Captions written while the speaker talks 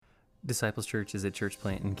Disciples Church is a church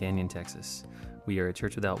plant in Canyon, Texas. We are a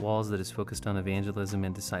church without walls that is focused on evangelism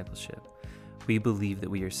and discipleship. We believe that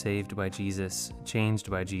we are saved by Jesus,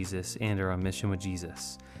 changed by Jesus, and are on mission with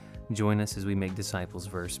Jesus. Join us as we make disciples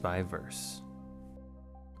verse by verse.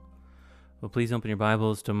 Well, please open your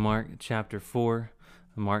Bibles to Mark chapter 4.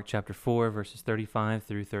 Mark chapter 4, verses 35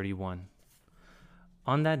 through 31.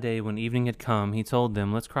 On that day when evening had come, he told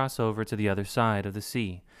them, "Let's cross over to the other side of the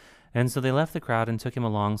sea." And so they left the crowd and took him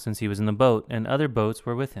along, since he was in the boat, and other boats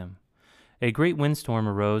were with him. A great windstorm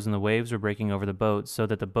arose, and the waves were breaking over the boat, so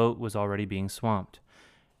that the boat was already being swamped.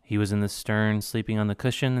 He was in the stern, sleeping on the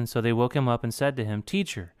cushion, and so they woke him up and said to him,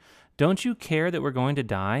 "Teacher, don't you care that we're going to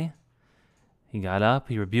die?" He got up,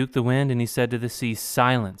 he rebuked the wind, and he said to the sea,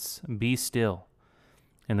 "Silence, be still."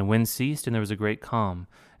 And the wind ceased, and there was a great calm.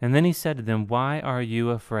 And then he said to them, "Why are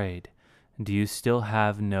you afraid? Do you still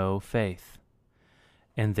have no faith?"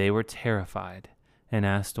 And they were terrified, and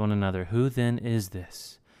asked one another, "Who then is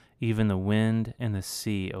this? Even the wind and the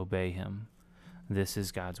sea obey him." This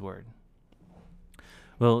is God's word.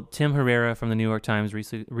 Well, Tim Herrera from the New York Times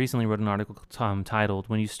recently wrote an article titled,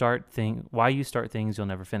 "Why You Start Things You'll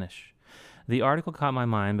Never Finish." The article caught my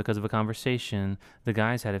mind because of a conversation the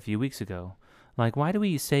guys had a few weeks ago. Like, why do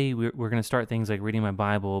we say we're going to start things like reading my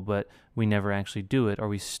Bible, but we never actually do it, or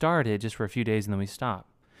we start it just for a few days and then we stop?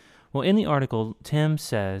 Well, in the article, Tim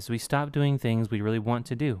says we stop doing things we really want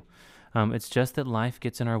to do. It's just that life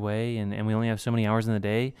gets in our way, and we only have so many hours in the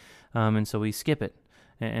day, and so we skip it.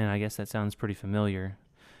 And I guess that sounds pretty familiar.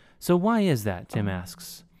 So why is that, Tim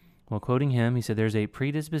asks? Well, quoting him, he said, "There's a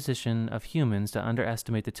predisposition of humans to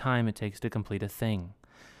underestimate the time it takes to complete a thing.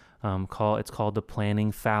 It's called the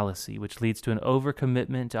planning fallacy, which leads to an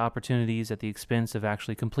overcommitment to opportunities at the expense of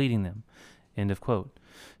actually completing them." End of quote.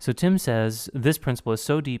 So Tim says this principle is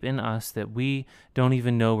so deep in us that we don't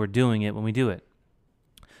even know we're doing it when we do it.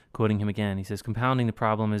 Quoting him again, he says, "Compounding the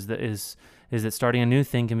problem is that starting a new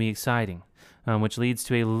thing can be exciting, which leads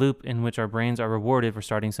to a loop in which our brains are rewarded for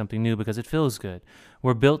starting something new because it feels good.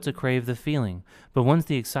 We're built to crave the feeling. But once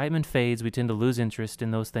the excitement fades, we tend to lose interest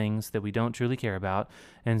in those things that we don't truly care about,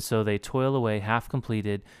 and so they toil away half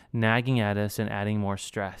completed, nagging at us and adding more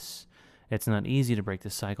stress. It's not easy to break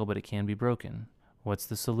this cycle, but it can be broken. What's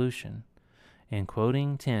the solution?" And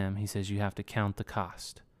quoting Tim, he says, "You have to count the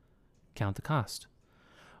cost." Count the cost.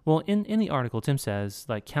 Well, in the article, Tim says,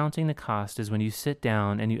 counting the cost is when you sit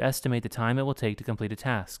down and you estimate the time it will take to complete a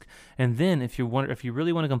task. And then if you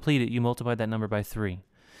really want to complete it, you multiply that number by 3.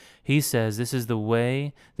 He says this is the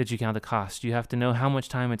way that you count the cost. You have to know how much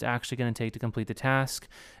time it's actually going to take to complete the task.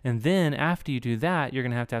 And then after you do that, you're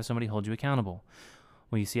going to have somebody hold you accountable.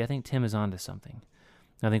 Well, you see, I think Tim is onto something.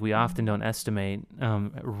 I think we often don't estimate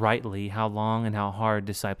rightly how long and how hard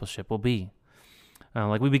discipleship will be.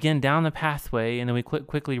 We begin down the pathway, and then we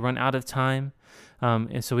quickly run out of time,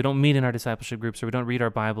 and so we don't meet in our discipleship groups, or we don't read our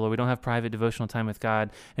Bible, or we don't have private devotional time with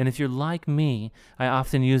God. And if you're like me, I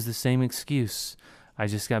often use the same excuse. I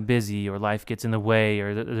just got busy, or life gets in the way,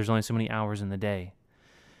 or there's only so many hours in the day.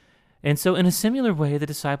 And so in a similar way, the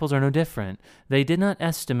disciples are no different. They did not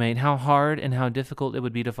estimate how hard and how difficult it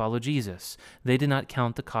would be to follow Jesus. They did not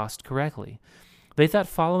count the cost correctly. They thought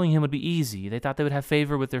following him would be easy. They thought they would have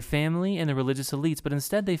favor with their family and the religious elites, but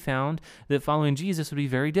instead they found that following Jesus would be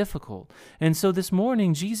very difficult. And so this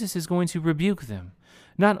morning, Jesus is going to rebuke them.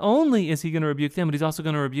 Not only is he going to rebuke them, but he's also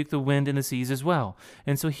going to rebuke the wind and the seas as well.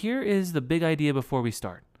 And so here is the big idea before we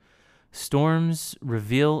start. Storms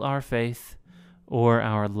reveal our faith or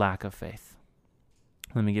our lack of faith.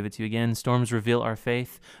 Let me give it to you again. Storms reveal our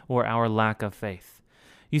faith or our lack of faith.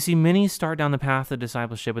 You see, many start down the path of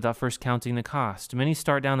discipleship without first counting the cost. Many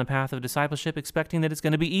start down the path of discipleship expecting that it's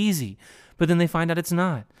going to be easy, but then they find out it's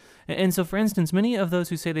not. And so, for instance, many of those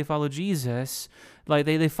who say they follow Jesus,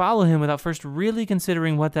 they follow him without first really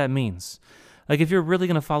considering what that means. If you're really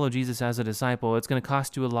going to follow Jesus as a disciple, it's going to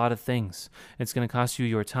cost you a lot of things. It's going to cost you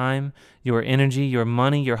your time, your energy, your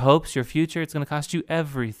money, your hopes, your future. It's going to cost you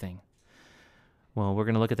everything. Well, we're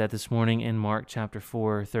going to look at that this morning in Mark chapter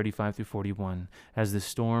 4, 35 through 41, as the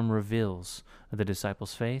storm reveals the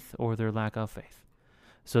disciples' faith or their lack of faith.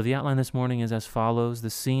 So the outline this morning is as follows. The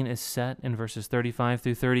scene is set in verses 35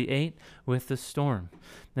 through 38 with the storm.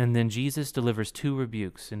 And then Jesus delivers 2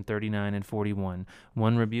 rebukes in 39 and 41.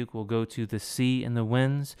 One rebuke will go to the sea and the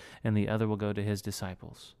winds, and the other will go to his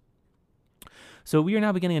disciples. So we are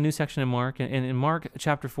now beginning a new section in Mark, and in Mark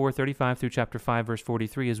chapter 4, 35 through chapter 5, verse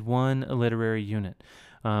 43 is one literary unit,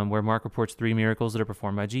 where Mark reports 3 miracles that are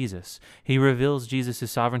performed by Jesus. He reveals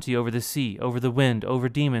Jesus' sovereignty over the sea, over the wind, over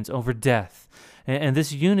demons, over death. And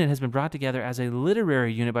this unit has been brought together as a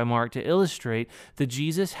literary unit by Mark to illustrate that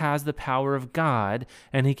Jesus has the power of God,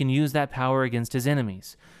 and he can use that power against his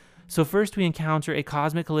enemies. So first we encounter a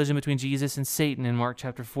cosmic collision between Jesus and Satan in Mark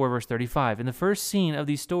chapter 4, verse 35. In the first scene of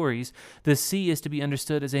these stories, the sea is to be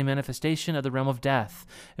understood as a manifestation of the realm of death,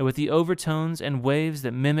 and with the overtones and waves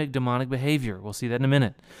that mimic demonic behavior. We'll see that in a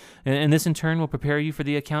minute. And this in turn will prepare you for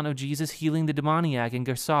the account of Jesus healing the demoniac in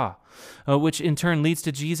Gerasa, which in turn leads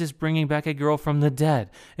to Jesus bringing back a girl from the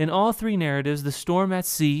dead. In all three narratives, the storm at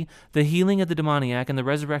sea, the healing of the demoniac, and the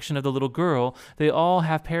resurrection of the little girl, they all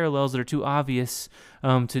have parallels that are too obvious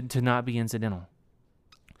to not be incidental,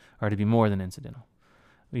 or to be more than incidental.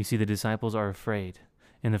 You see, the disciples are afraid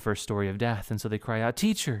in the first story of death, and so they cry out,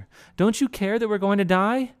 "Teacher, don't you care that we're going to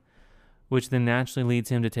die?" Which then naturally leads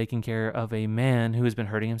him to taking care of a man who has been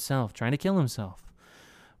hurting himself, trying to kill himself,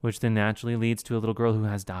 which then naturally leads to a little girl who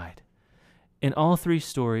has died. In all three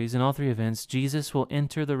stories, in all three events, Jesus will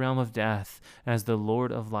enter the realm of death as the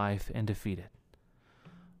Lord of life and defeat it.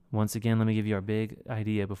 Once again, let me give you our big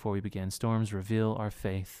idea before we begin. Storms reveal our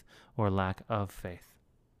faith or lack of faith.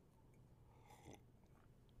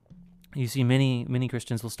 You see, many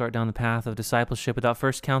Christians will start down the path of discipleship without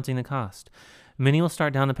first counting the cost. Many will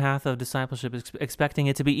start down the path of discipleship expecting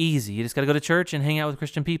it to be easy. You just got to go to church and hang out with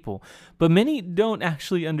Christian people. But many don't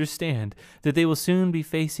actually understand that they will soon be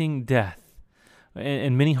facing death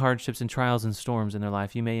and many hardships and trials and storms in their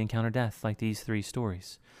life. You may encounter death like these three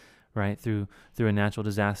stories, right? Through a natural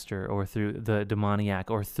disaster, or through the demoniac,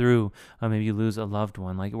 or through maybe you lose a loved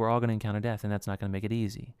one. Like, we're all going to encounter death, and that's not going to make it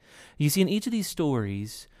easy. You see, in each of these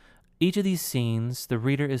stories, each of these scenes, the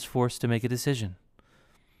reader is forced to make a decision.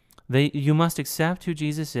 You must accept who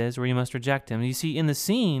Jesus is, or you must reject him. You see, in the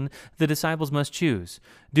scene, the disciples must choose.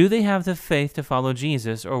 Do they have the faith to follow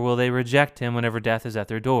Jesus, or will they reject him whenever death is at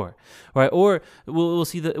their door? Right? Or we'll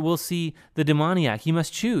see the demoniac. He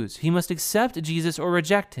must choose. He must accept Jesus or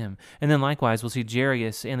reject him. And then likewise, we'll see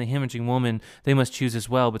Jairus and the hemorrhaging woman. They must choose as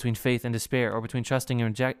well between faith and despair, or between trusting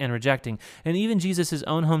and rejecting. And even Jesus'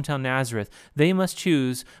 own hometown Nazareth, they must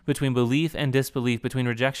choose between belief and disbelief, between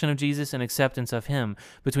rejection of Jesus and acceptance of him,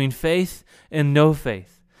 between faith and no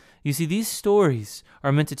faith. You see, these stories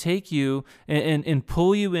are meant to take you and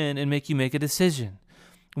pull you in and make you make a decision.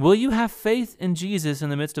 Will you have faith in Jesus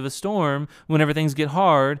in the midst of a storm whenever things get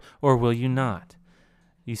hard, or will you not?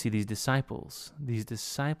 You see, these disciples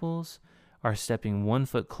are stepping 1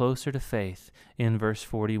 foot closer to faith in verse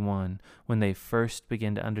 41 when they first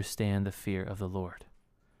begin to understand the fear of the Lord.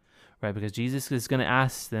 Right? Because Jesus is going to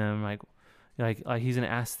ask them, like he's going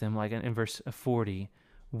to ask them, like in verse 40,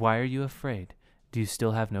 "Why are you afraid? Do you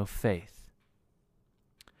still have no faith?"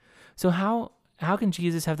 So how can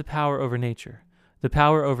Jesus have the power over nature, the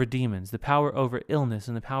power over demons, the power over illness,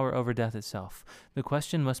 and the power over death itself? The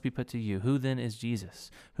question must be put to you. Who then is Jesus?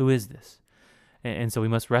 Who is this? And so we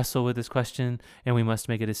must wrestle with this question, and we must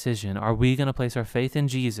make a decision. Are we going to place our faith in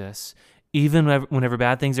Jesus even whenever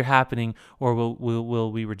bad things are happening, or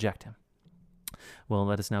will we reject him? Well,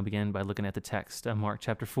 let us now begin by looking at the text, Mark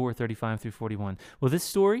chapter 4, 35 through 41. Well, this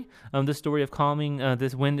story of calming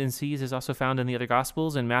this wind and seas is also found in the other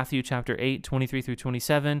Gospels, in Matthew chapter 8, 23 through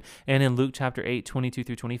 27, and in Luke chapter 8, 22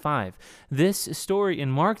 through 25. This story in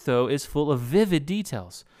Mark, though, is full of vivid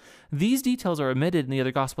details. These details are omitted in the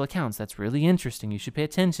other gospel accounts. That's really interesting. You should pay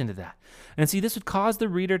attention to that. And see, this would cause the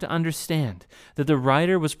reader to understand that the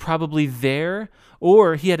writer was probably there,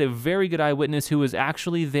 or he had a very good eyewitness who was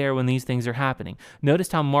actually there when these things are happening.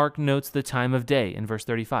 Notice how Mark notes the time of day in verse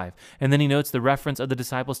 35. And then he notes the reference of the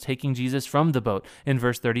disciples taking Jesus from the boat in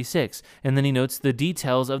verse 36. And then he notes the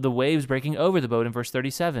details of the waves breaking over the boat in verse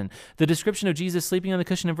 37. The description of Jesus sleeping on the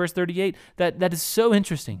cushion in verse 38, that is so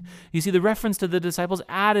interesting. You see the reference to the disciples'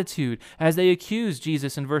 attitude as they accuse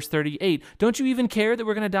Jesus in verse 38. Don't you even care that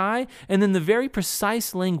we're going to die? And then the very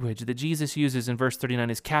precise language that Jesus uses in verse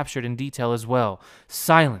 39 is captured in detail as well.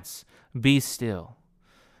 Silence, be still.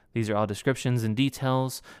 These are all descriptions and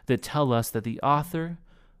details that tell us that the author,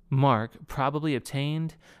 Mark, probably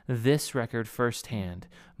obtained this record firsthand.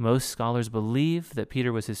 Most scholars believe that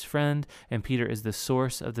Peter was his friend, and Peter is the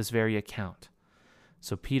source of this very account.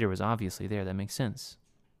 So Peter was obviously there. That makes sense.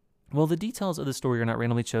 Well, the details of the story are not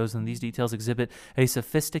randomly chosen. These details exhibit a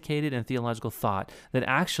sophisticated and theological thought that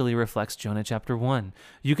actually reflects Jonah chapter 1.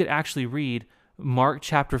 You could actually read Mark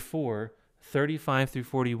chapter 4, 35 through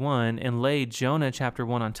 41, and lay Jonah chapter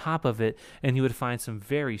 1 on top of it, and you would find some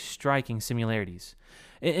very striking similarities.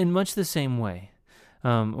 In much the same way,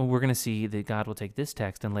 we're going to see that God will take this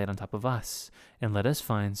text and lay it on top of us, and let us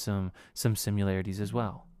find some similarities as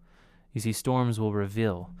well. You see, storms will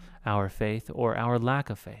reveal our faith or our lack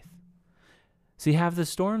of faith. See, have the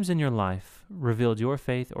storms in your life revealed your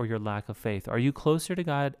faith or your lack of faith? Are you closer to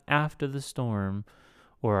God after the storm,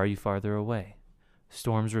 or are you farther away?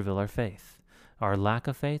 Storms reveal our faith, our lack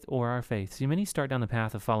of faith or our faith. See, many start down the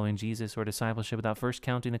path of following Jesus or discipleship without first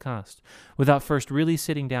counting the cost, without first really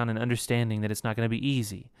sitting down and understanding that it's not going to be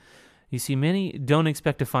easy. You see, many don't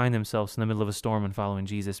expect to find themselves in the middle of a storm when following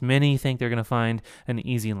Jesus. Many think they're going to find an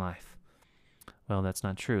easy life. Well, that's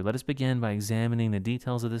not true. Let us begin by examining the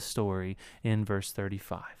details of this story in verse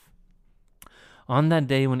 35. On that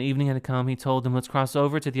day when evening had come, he told them, let's cross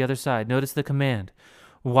over to the other side. Notice the command.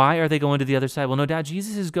 Why are they going to the other side? Well, no doubt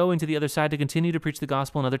Jesus is going to the other side to continue to preach the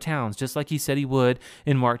gospel in other towns, just like he said he would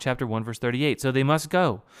in Mark chapter 1, verse 38. So they must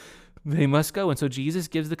go. They must go. And so Jesus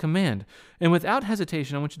gives the command. And without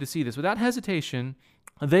hesitation, I want you to see this. Without hesitation,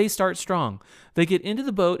 they start strong. They get into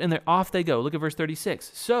the boat and off they go. Look at verse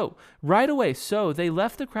 36. So, right away, they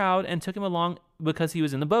left the crowd and took him along because he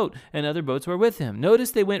was in the boat and other boats were with him.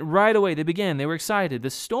 Notice they went right away. They began. They were excited.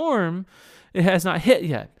 The storm, it has not hit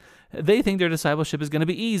yet. They think their discipleship is going to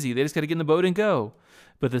be easy. They just got to get in the boat and go.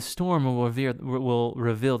 But the storm will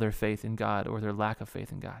reveal their faith in God or their lack of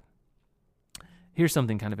faith in God. Here's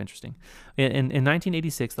something kind of interesting. In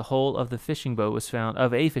 1986, the hull of a fishing boat was found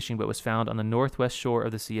on the northwest shore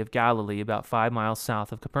of the Sea of Galilee, about 5 miles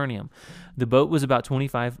south of Capernaum. The boat was about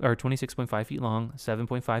 26.5 feet long,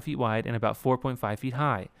 7.5 feet wide, and about 4.5 feet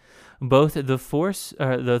high. Both the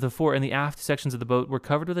fore and the aft sections of the boat were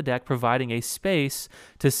covered with a deck, providing a space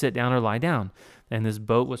to sit down or lie down. And this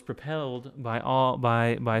boat was propelled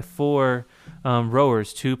by four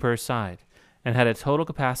rowers, 2 per side, and had a total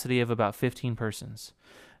capacity of about 15 persons.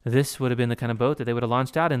 This would have been the kind of boat that they would have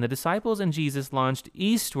launched out in. The disciples and Jesus launched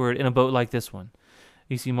eastward in a boat like this one.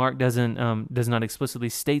 You see, Mark does not explicitly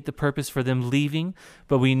state the purpose for them leaving,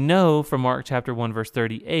 but we know from Mark chapter 1, verse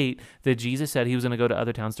 38, that Jesus said he was going to go to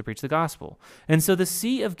other towns to preach the gospel. And so the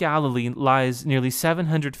Sea of Galilee lies nearly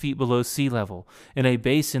 700 feet below sea level in a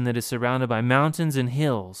basin that is surrounded by mountains and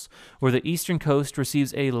hills, where the eastern coast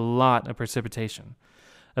receives a lot of precipitation.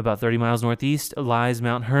 About 30 miles northeast lies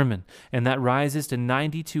Mount Hermon, and that rises to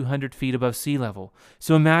 9,200 feet above sea level.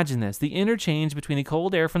 So imagine this, the interchange between the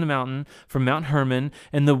cold air from the mountain, from Mount Hermon,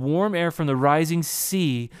 and the warm air from the rising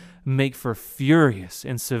sea make for furious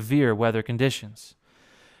and severe weather conditions.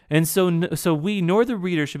 And so we nor the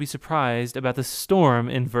reader should be surprised about the storm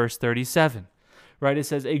in verse 37. Right, it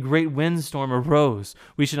says, a great windstorm arose.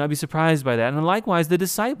 We should not be surprised by that. And likewise, the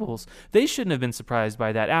disciples, they shouldn't have been surprised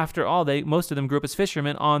by that. After all, most of them grew up as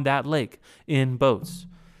fishermen on that lake in boats.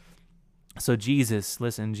 So Jesus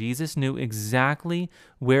knew exactly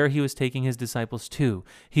where he was taking his disciples to.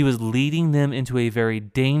 He was leading them into a very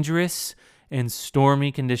dangerous and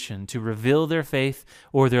stormy condition to reveal their faith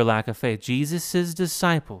or their lack of faith. Jesus'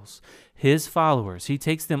 disciples, his followers, he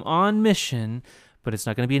takes them on mission, but it's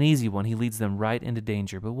not going to be an easy one. He leads them right into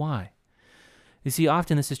danger. But why? You see,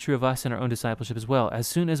 often this is true of us in our own discipleship as well. As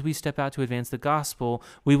soon as we step out to advance the gospel,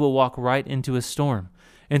 we will walk right into a storm.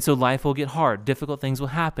 And so life will get hard. Difficult things will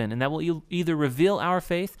happen, and that will either reveal our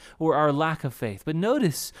faith or our lack of faith. But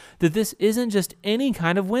notice that this isn't just any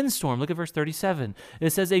kind of windstorm. Look at verse 37.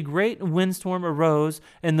 It says, a great windstorm arose,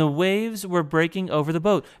 and the waves were breaking over the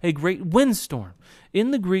boat. A great windstorm.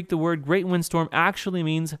 In the Greek, the word great windstorm actually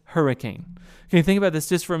means hurricane. Can you think about this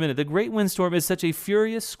just for a minute? The great windstorm is such a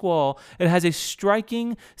furious squall, it has a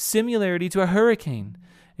striking similarity to a hurricane.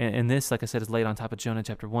 And this, like I said, is laid on top of Jonah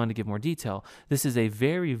chapter 1 to give more detail. This is a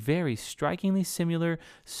very, very strikingly similar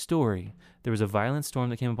story. There was a violent storm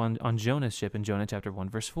that came upon on Jonah's ship in Jonah chapter 1,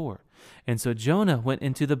 verse 4. And so Jonah went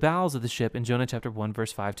into the bowels of the ship in Jonah chapter 1,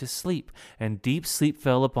 verse 5 to sleep, and deep sleep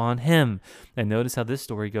fell upon him. And notice how this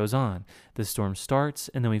story goes on. The storm starts,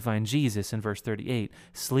 and then we find Jesus in verse 38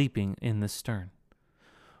 sleeping in the stern.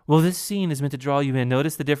 Well, this scene is meant to draw you in.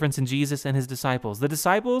 Notice the difference in Jesus and his disciples. The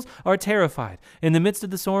disciples are terrified. In the midst of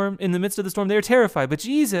the storm, they're terrified. But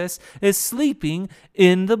Jesus is sleeping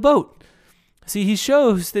in the boat. See, he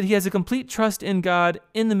shows that he has a complete trust in God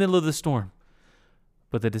in the middle of the storm.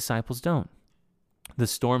 But the disciples don't. The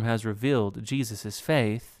storm has revealed Jesus'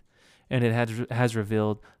 faith, and it has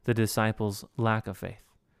revealed the disciples' lack of faith.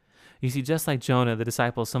 You see, just like Jonah, the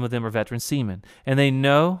disciples, some of them are veteran seamen, and they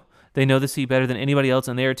know the sea better than anybody else,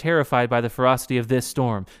 and they are terrified by the ferocity of this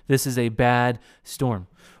storm. This is a bad storm.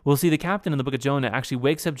 We'll see the captain in the book of Jonah actually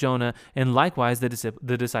wakes up Jonah, and likewise the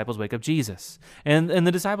disciples wake up Jesus. And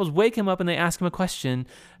the disciples wake him up, and they ask him a question,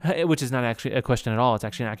 which is not actually a question at all. It's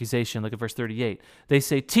actually an accusation. Look at verse 38. They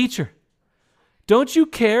say, "Teacher, don't you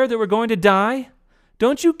care that we're going to die?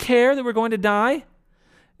 Don't you care that we're going to die?"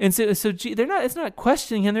 And so it's not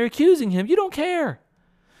questioning him. They're accusing him. You don't care.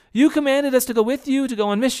 You commanded us to go with you, to go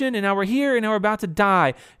on mission, and now we're here, and now we're about to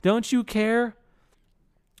die. Don't you care?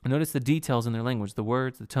 Notice the details in their language. The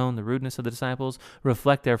words, the tone, the rudeness of the disciples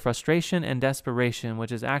reflect their frustration and desperation,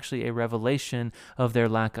 which is actually a revelation of their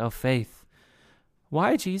lack of faith.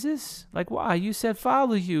 Why, Jesus? Like, why? You said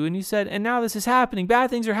follow you, and you said, and now this is happening. Bad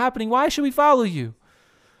things are happening. Why should we follow you?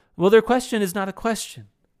 Well, their question is not a question.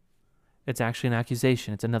 It's actually an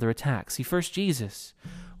accusation. It's another attack. See, first Jesus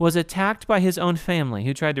was attacked by his own family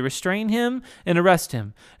who tried to restrain him and arrest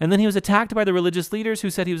him. And then he was attacked by the religious leaders who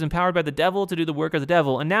said he was empowered by the devil to do the work of the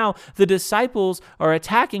devil. And now the disciples are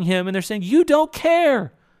attacking him and they're saying, you don't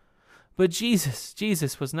care. But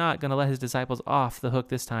Jesus was not going to let his disciples off the hook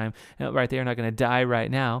this time. Right, they are not going to die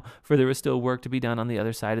right now, for there was still work to be done on the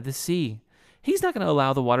other side of the sea. He's not going to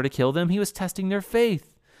allow the water to kill them. He was testing their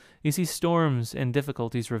faith. You see, storms and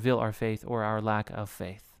difficulties reveal our faith or our lack of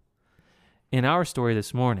faith. In our story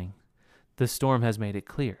this morning, the storm has made it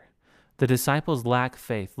clear. The disciples lack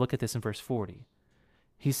faith. Look at this in verse 40.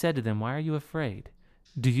 He said to them, why are you afraid?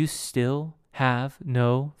 Do you still have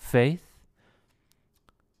no faith?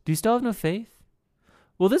 Do you still have no faith?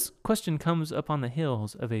 Well, this question comes upon the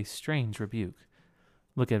heels of a strange rebuke.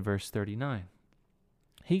 Look at verse 39.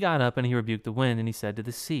 He got up and he rebuked the wind and he said to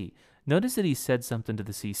the sea. Notice that he said something to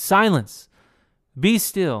the sea. Silence, be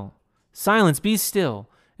still. Silence, be still.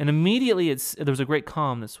 And immediately there was a great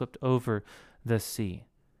calm that swept over the sea.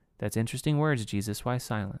 That's interesting words, Jesus. Why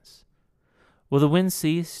silence? Well, the wind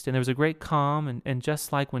ceased and there was a great calm. And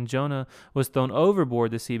just like when Jonah was thrown overboard,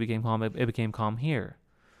 the sea became calm. It became calm here.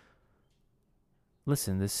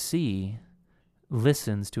 Listen, the sea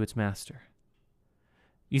listens to its master.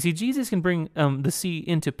 You see, Jesus can bring the sea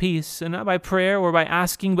into peace, and not by prayer or by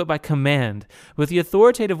asking, but by command. With the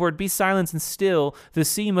authoritative word, be silent and still, the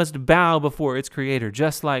sea must bow before its creator,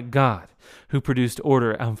 just like God, who produced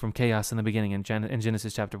order from chaos in the beginning in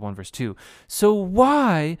Genesis chapter 1, verse 2. So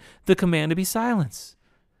why the command to be silent?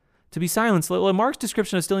 To be silenced. Mark's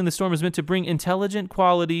description of stilling the storm is meant to bring intelligent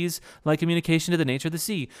qualities like communication to the nature of the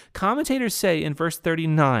sea. Commentators say in verse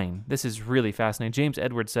 39, this is really fascinating. James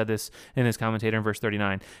Edwards said this in his commentator in verse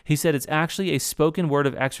 39. He said it's actually a spoken word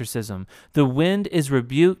of exorcism. The wind is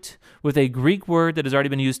rebuked with a Greek word that has already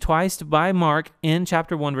been used twice by Mark in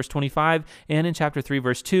chapter 1, verse 25, and in chapter 3,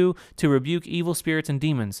 verse 2, to rebuke evil spirits and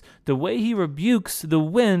demons. The way he rebukes the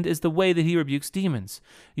wind is the way that he rebukes demons.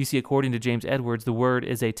 You see, according to James Edwards, the word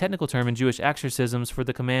is a technical term in Jewish exorcisms for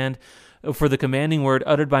the commanding word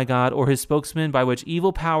uttered by God or his spokesman, by which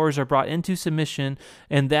evil powers are brought into submission,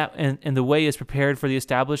 and the way is prepared for the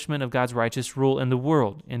establishment of God's righteous rule in the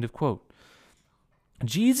world. End of quote.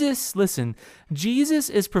 Jesus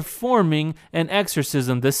is performing an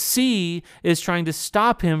exorcism. The sea is trying to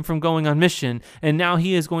stop him from going on mission, and now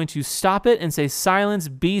he is going to stop it and say, silence,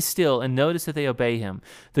 be still, and notice that they obey him.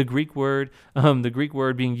 The Greek word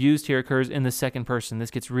being used here occurs in the second person. This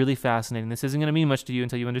gets really fascinating. This isn't going to mean much to you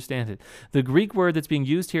until you understand it. The Greek word that's being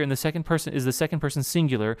used here in the second person is the second person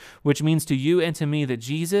singular, which means to you and to me that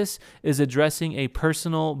Jesus is addressing a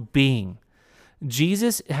personal being.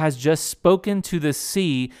 Jesus has just spoken to the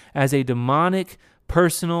sea as a demonic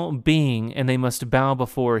personal being, and they must bow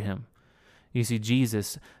before him. You see,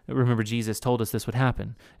 Jesus told us this would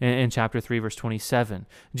happen in chapter 3, verse 27.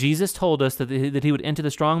 Jesus told us that he would enter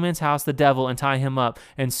the strong man's house, the devil, and tie him up.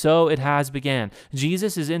 And so it has began.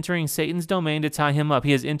 Jesus is entering Satan's domain to tie him up.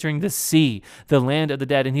 He is entering the sea, the land of the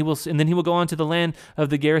dead, and then he will go on to the land of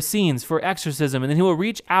the Gerasenes for exorcism, and then he will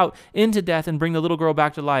reach out into death and bring the little girl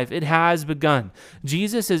back to life. It has begun.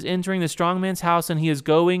 Jesus is entering the strong man's house, and he is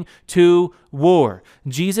going to war.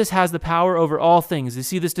 Jesus has the power over all things. You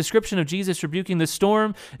see, this description of Jesus rebuking the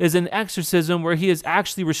storm is an exorcism where he is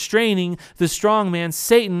actually restraining the strong man,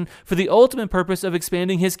 Satan, for the ultimate purpose of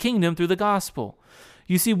expanding his kingdom through the gospel.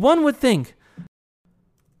 You see, one would think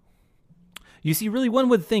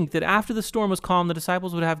that after the storm was calm, the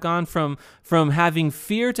disciples would have gone from having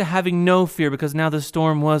fear to having no fear because now the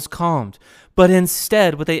storm was calmed. But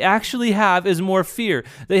instead, what they actually have is more fear.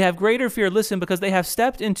 They have greater fear, listen, because they have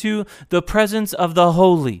stepped into the presence of the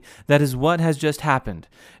holy. That is what has just happened.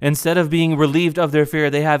 Instead of being relieved of their fear,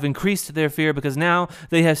 they have increased their fear because now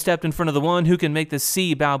they have stepped in front of the one who can make the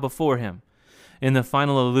sea bow before him. In the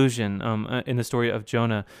final allusion in the story of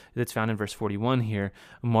Jonah that's found in verse 41 here,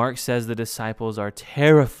 Mark says the disciples are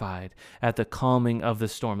terrified at the calming of the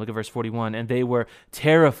storm. Look at verse 41. And they were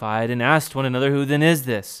terrified and asked one another, who then is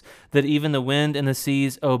this, that even the wind and the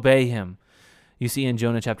seas obey him? You see in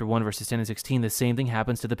Jonah chapter 1, verses 10 and 16, the same thing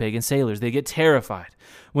happens to the pagan sailors. They get terrified.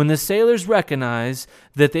 When the sailors recognize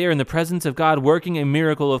that they are in the presence of God working a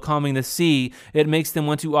miracle of calming the sea, it makes them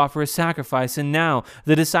want to offer a sacrifice. And now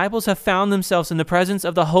the disciples have found themselves in the presence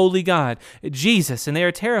of the holy God, Jesus, and they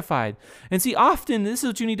are terrified. And see, often, this is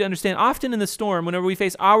what you need to understand, often in the storm, whenever we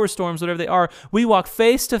face our storms, whatever they are, we walk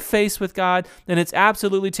face to face with God, and it's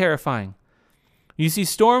absolutely terrifying. You see,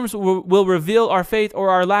 storms will reveal our faith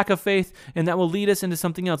or our lack of faith, and that will lead us into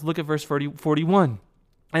something else. Look at verse 41.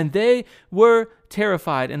 And they were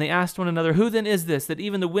terrified, and they asked one another, "Who then is this, that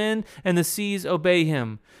even the wind and the seas obey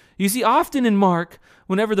him?" You see, often in Mark,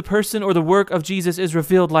 whenever the person or the work of Jesus is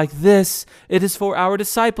revealed like this, it is for our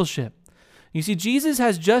discipleship. You see, Jesus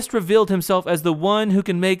has just revealed himself as the one who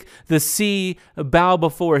can make the sea bow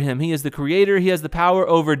before him. He is the creator. He has the power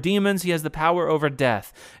over demons. He has the power over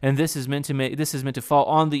death. And this is meant to fall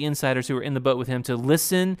on the insiders who are in the boat with him to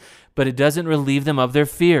listen, but it doesn't relieve them of their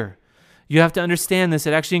fear. You have to understand this.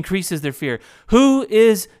 It actually increases their fear. Who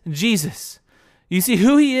is Jesus? You see,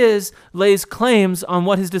 who he is lays claims on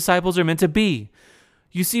what his disciples are meant to be.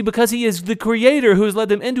 You see, because he is the creator who has led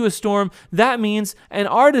them into a storm, that means in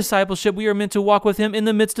our discipleship, we are meant to walk with him in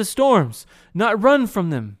the midst of storms, not run from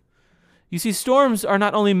them. You see, storms are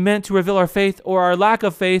not only meant to reveal our faith or our lack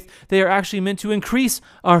of faith, they are actually meant to increase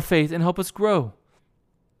our faith and help us grow.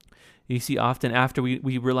 You see, often after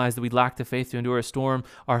we realize that we lack the faith to endure a storm,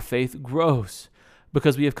 our faith grows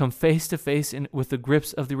because we have come face to face with the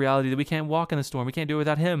grips of the reality that we can't walk in a storm. We can't do it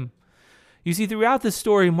without him. You see, throughout this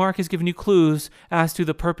story, Mark has given you clues as to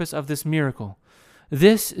the purpose of this miracle.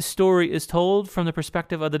 This story is told from the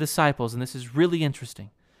perspective of the disciples, and this is really interesting.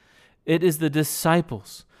 It is the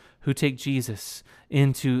disciples who take Jesus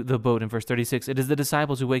into the boat in verse 36. It is the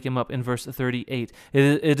disciples who wake him up in verse 38.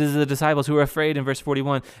 It is the disciples who are afraid in verse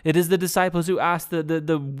 41. It is the disciples who ask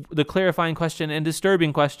the clarifying question and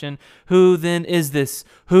disturbing question, "Who then is this?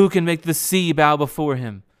 Who can make the sea bow before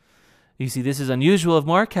him?" You see, this is unusual of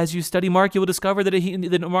Mark. As you study Mark, you will discover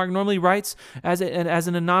that Mark normally writes as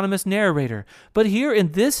an anonymous narrator. But here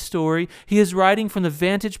in this story, he is writing from the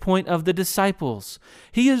vantage point of the disciples.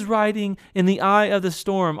 He is writing in the eye of the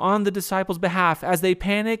storm on the disciples' behalf as they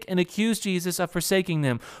panic and accuse Jesus of forsaking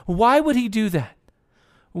them. Why would he do that?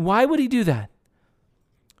 Why would he do that?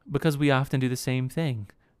 Because we often do the same thing,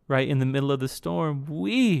 right? In the middle of the storm,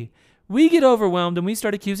 we get overwhelmed and we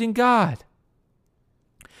start accusing God.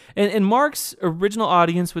 And Mark's original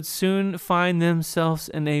audience would soon find themselves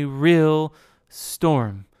in a real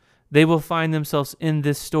storm. They will find themselves in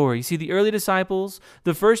this story. You see, the early disciples,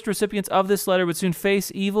 the first recipients of this letter, would soon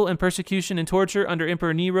face evil and persecution and torture under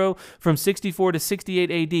Emperor Nero from 64 to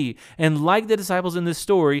 68 AD. And like the disciples in this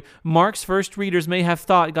story, Mark's first readers may have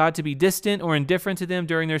thought God to be distant or indifferent to them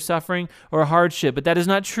during their suffering or hardship, but that is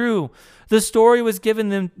not true. The story was given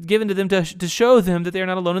to them to show them that they are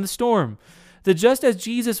not alone in the storm. That just as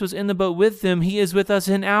Jesus was in the boat with them, he is with us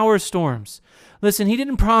in our storms. Listen, he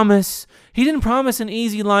didn't promise an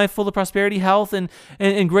easy life full of prosperity, health,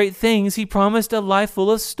 and great things. He promised a life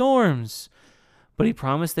full of storms. But he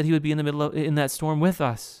promised that he would be in that storm with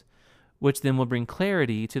us, which then will bring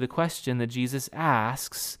clarity to the question that Jesus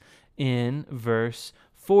asks in verse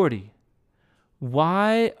 40.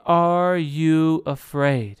 Why are you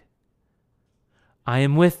afraid? I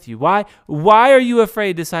am with you. Why are you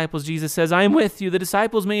afraid, disciples? Jesus says, I am with you. The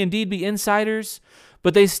disciples may indeed be insiders,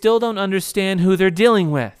 but they still don't understand who they're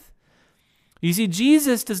dealing with. You see,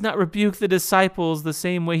 Jesus does not rebuke the disciples the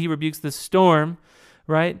same way he rebukes the storm,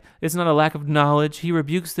 right? It's not a lack of knowledge. He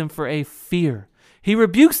rebukes them for a fear. He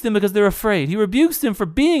rebukes them because they're afraid. He rebukes them for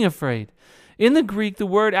being afraid. In the Greek, the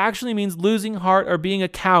word actually means losing heart or being a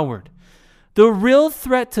coward. The real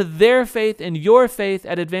threat to their faith and your faith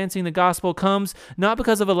at advancing the gospel comes not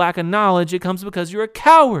because of a lack of knowledge, it comes because you're a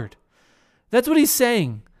coward. That's what he's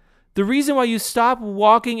saying. The reason why you stop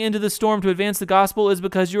walking into the storm to advance the gospel is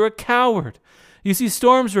because you're a coward. You see,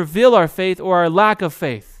 storms reveal our faith or our lack of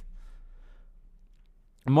faith.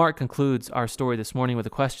 Mark concludes our story this morning with a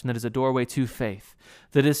question that is a doorway to faith.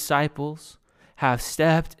 The disciples have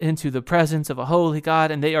stepped into the presence of a holy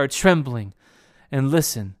God and they are trembling. And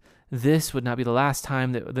listen, this would not be the last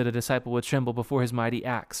time that a disciple would tremble before his mighty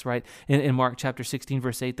acts, right? In Mark chapter 16,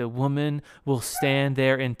 verse 8, the woman will stand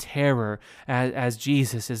there in terror as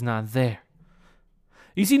Jesus is not there.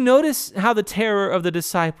 You see, notice how the terror of the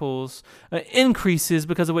disciples increases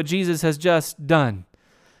because of what Jesus has just done.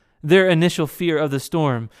 Their initial fear of the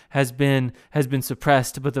storm has been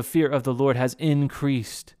suppressed, but the fear of the Lord has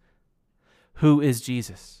increased. Who is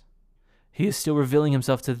Jesus? He is still revealing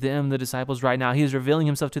himself to them, the disciples, right now. He is revealing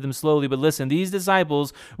himself to them slowly. But listen, these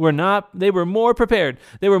disciples were more prepared.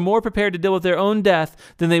 They were more prepared to deal with their own death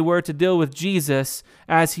than they were to deal with Jesus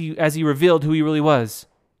as he revealed who he really was.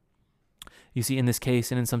 You see, in this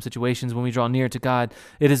case and in some situations when we draw near to God,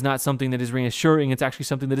 it is not something that is reassuring. It's actually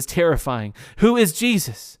something that is terrifying. Who is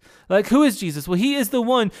Jesus? Who is Jesus? Well, he is the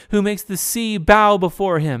one who makes the sea bow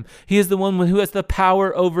before him. He is the one who has the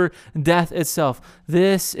power over death itself.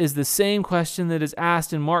 This is the same question that is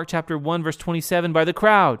asked in Mark chapter 1, verse 27 by the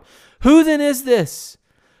crowd. Who then is this?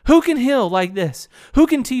 Who can heal like this? Who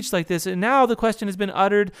can teach like this? And now the question has been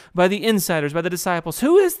uttered by the insiders, by the disciples.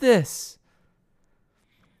 Who is this?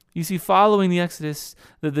 You see, following the Exodus,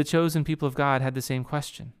 the chosen people of God had the same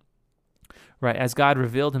question. Right? As God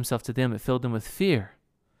revealed himself to them, it filled them with fear.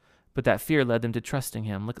 But that fear led them to trusting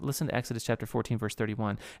him. Listen to Exodus chapter 14, verse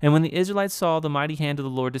 31. And when the Israelites saw the mighty hand of the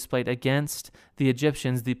Lord displayed against the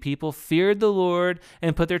Egyptians, the people feared the Lord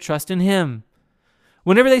and put their trust in him.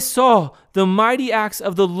 Whenever they saw the mighty acts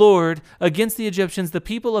of the Lord against the Egyptians, the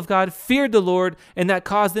people of God feared the Lord, and that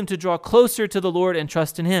caused them to draw closer to the Lord and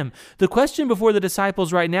trust in him. The question before the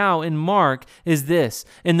disciples right now in Mark is this: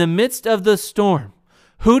 in the midst of the storm,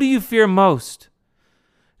 who do you fear most?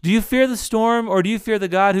 Do you fear the storm, or do you fear the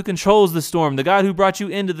God who controls the storm, the God who brought you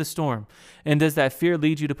into the storm? And does that fear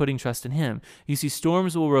lead you to putting trust in him? You see,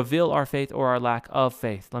 storms will reveal our faith or our lack of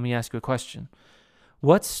faith. Let me ask you a question.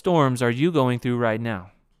 What storms are you going through right now?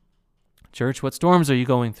 Church, what storms are you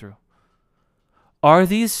going through? Are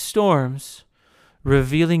these storms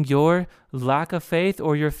revealing your lack of faith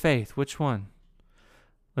or your faith? Which one?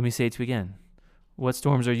 Let me say it to you again. What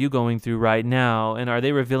storms are you going through right now, and are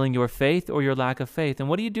they revealing your faith or your lack of faith? And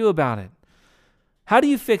what do you do about it? How do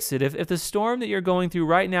you fix it? If the storm that you're going through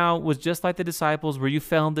right now was just like the disciples where you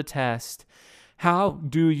failed the test, how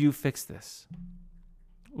do you fix this?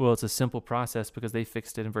 Well, it's a simple process because they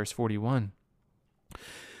fixed it in verse 41.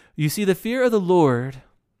 You see, the fear of the Lord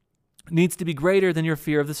needs to be greater than your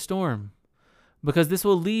fear of the storm, because this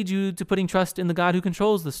will lead you to putting trust in the God who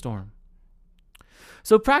controls the storm.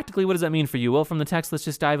 So practically, what does that mean for you? Well, from the text, let's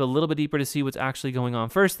just dive a little bit deeper to see what's actually going on.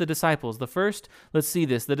 First, the disciples. Let's see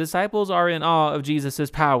this. The disciples are in awe of Jesus'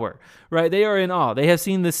 power, right? They are in awe. They have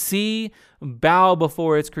seen the sea bow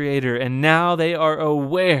before its creator, and now they are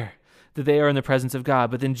aware that they are in the presence of God.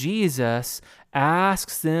 But then Jesus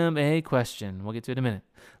asks them a question. We'll get to it in a minute.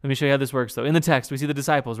 Let me show you how this works, though. In the text, we see the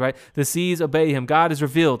disciples, right? The seas obey him. God is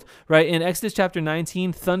revealed, right? In Exodus chapter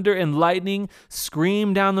 19, thunder and lightning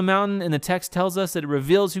scream down the mountain, and the text tells us that it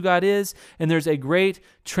reveals who God is, and there's a great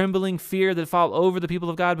trembling fear that fall over the people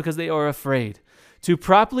of God because they are afraid. To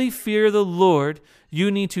properly fear the Lord, you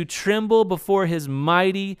need to tremble before his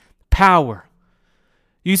mighty power.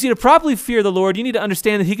 You see, to properly fear the Lord, you need to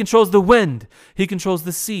understand that he controls the wind. He controls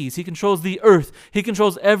the seas. He controls the earth. He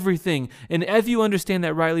controls everything. And if you understand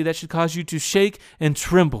that rightly, that should cause you to shake and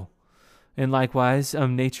tremble. And likewise,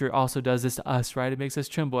 nature also does this to us, right? It makes us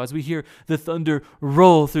tremble. As we hear the thunder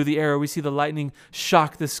roll through the air, we see the lightning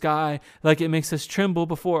shock the sky, like it makes us tremble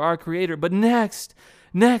before our Creator. But next,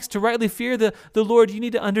 to rightly fear the Lord, you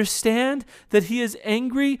need to understand that he is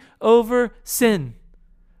angry over sin.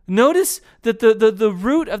 Notice that the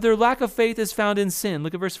root of their lack of faith is found in sin.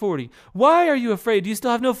 Look at verse 40. Why are you afraid? Do you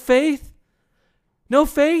still have no faith? No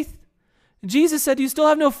faith? Jesus said, do you still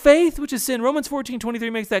have no faith? Which is sin. Romans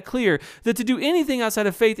 14:23 makes that clear, that to do anything outside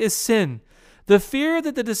of faith is sin. The fear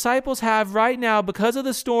that the disciples have right now because of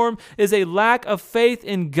the storm is a lack of faith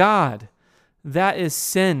in God. That is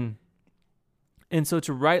sin. And so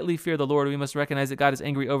to rightly fear the Lord, we must recognize that God is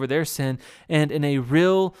angry over their sin, and in a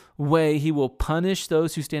real way, he will punish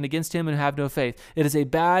those who stand against him and have no faith. It is a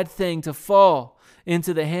bad thing to fall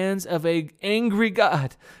into the hands of an angry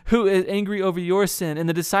God who is angry over your sin. And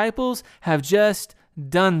the disciples have just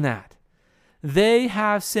done that. They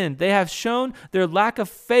have sinned. They have shown their lack of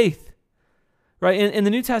faith. Right? In the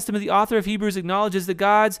New Testament, the author of Hebrews acknowledges that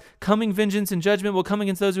God's coming vengeance and judgment will come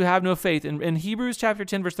against those who have no faith. In Hebrews chapter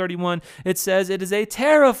 10, verse 31, it says, it is a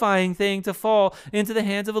terrifying thing to fall into the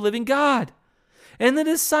hands of a living God. And the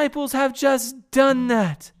disciples have just done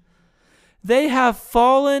that. They have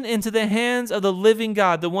fallen into the hands of the living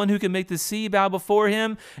God, the one who can make the sea bow before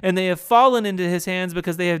him, and they have fallen into his hands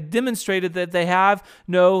because they have demonstrated that they have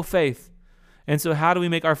no faith. And so how do we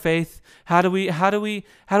make our faith? How do we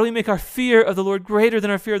make our fear of the Lord greater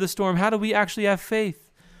than our fear of the storm? How do we actually have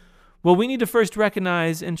faith? Well, we need to first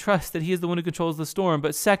recognize and trust that he is the one who controls the storm.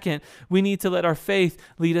 But second, we need to let our faith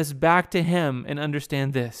lead us back to him and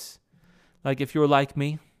understand this. Like if you're like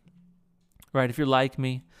me, right? If you're like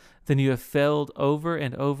me, then you have failed over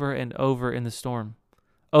and over and over in the storm.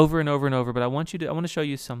 over and over and over, but I want to show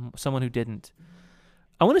you someone who didn't.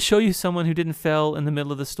 I want to show you someone who didn't fail in the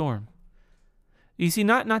middle of the storm. You see,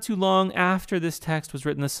 not too long after this text was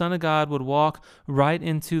written, the Son of God would walk right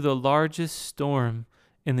into the largest storm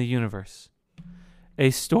in the universe,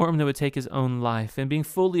 a storm that would take his own life. And being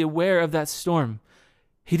fully aware of that storm,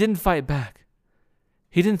 he didn't fight back.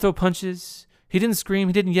 He didn't throw punches. He didn't scream.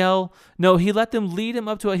 He didn't yell. No, he let them lead him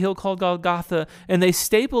up to a hill called Golgotha, and they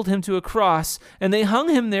stapled him to a cross, and they hung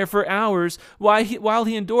him there for hours while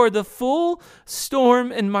he endured the full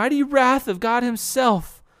storm and mighty wrath of God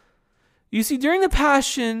himself. You see, during the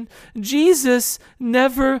Passion, Jesus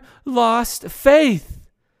never lost faith.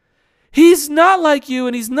 He's not like you,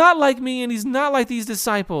 and he's not like me, and he's not like these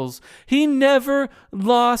disciples. He never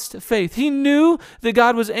lost faith. He knew that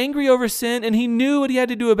God was angry over sin, and he knew what he had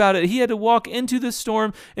to do about it. He had to walk into the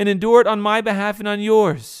storm and endure it on my behalf and on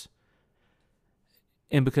yours.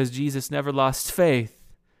 And because Jesus never lost faith,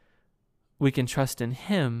 we can trust in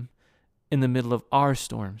him in the middle of our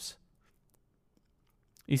storms.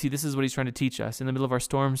 You see, this is what he's trying to teach us. In the middle of our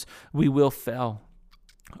storms, we will fail.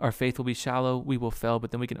 Our faith will be shallow, we will fail,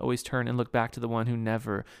 but then we can always turn and look back to the one who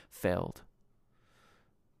never failed.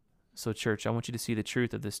 So, church, I want you to see the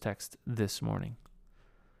truth of this text this morning.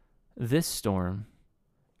 This storm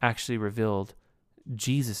actually revealed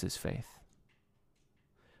Jesus' faith.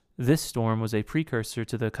 This storm was a precursor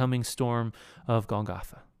to the coming storm of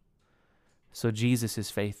Golgotha. So Jesus'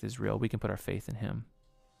 faith is real. We can put our faith in him.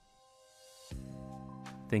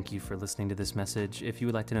 Thank you for listening to this message. If you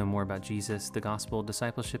would like to know more about Jesus, the gospel,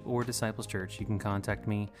 discipleship, or Disciples Church, you can contact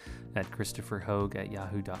me at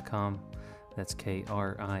christopherhogue@yahoo.com. That's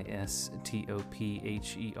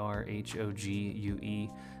KRISTOPHERHOGUE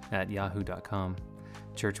 @yahoo.com.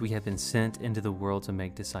 Church, we have been sent into the world to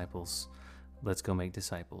make disciples. Let's go make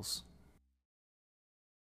disciples.